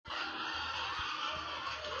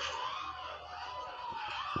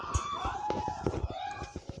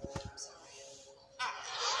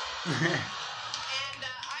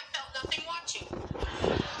I felt nothing watching.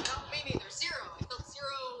 No, me neither. Zero. I felt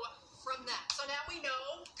zero from that. So now we know.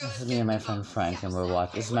 This is me and my friend Frank, and we're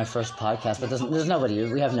watching. This is my first podcast, but there's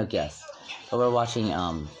nobody. We have no guests. But we're watching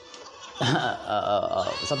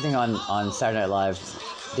something on Saturday Night Live,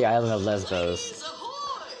 the island of Lesbos.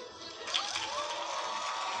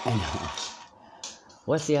 I know.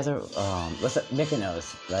 What's the other? What's that?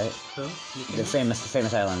 Mykonos, right? Who? The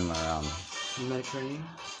famous island where Mediterranean.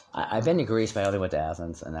 I've been to Greece, but I only went to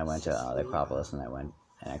Athens, and I went to the Acropolis, and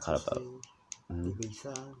I caught a boat.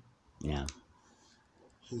 Ibiza. Yeah.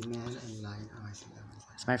 He-Man and Lion. Oh, I see that one.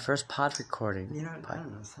 It's my first pod recording. You know, I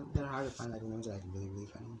don't know. They're hard to find like ones that are like really, really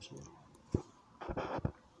funny and shit.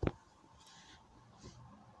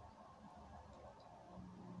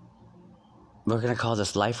 We're gonna call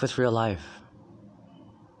this Life with Real Life.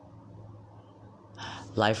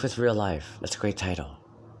 Life with Real Life. That's a great title.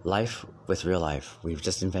 Life with Real Life. We've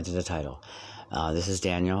just invented a title. This is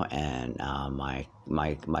Daniel and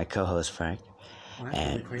my co-host Frank.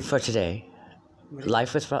 And for today,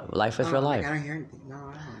 Life with Real Life. I don't hear anything. No, I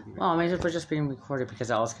don't hear anything. Well, I mean, we're just being recorded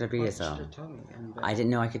because all it's gonna be is You should have told me. I didn't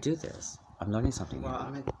know I could do this. I'm learning something. Well,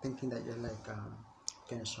 I'm thinking that you're like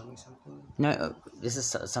gonna show me something. No, this is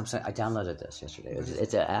something I downloaded this yesterday.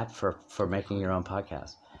 It's an app for making your own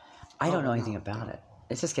podcast. I don't know anything about it.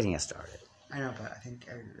 It's just getting us started. I know, but I think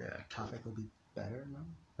a topic would be better, no?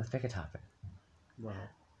 Let's pick a topic. Well,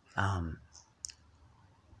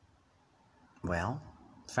 Well,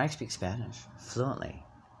 Frank speaks Spanish fluently.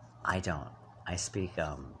 I don't. I speak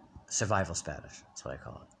survival Spanish. That's what I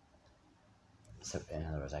call it. So, in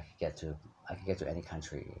other words, I could get to any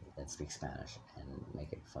country that speaks Spanish and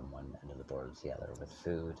make it from one end of the border to the other with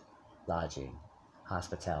food, lodging,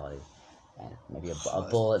 hospitality, and maybe a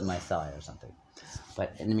bullet in my thigh or something.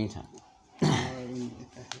 But in the meantime, all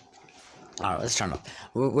right, let's turn up.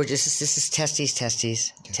 We're just this is testes.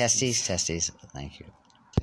 Thank you.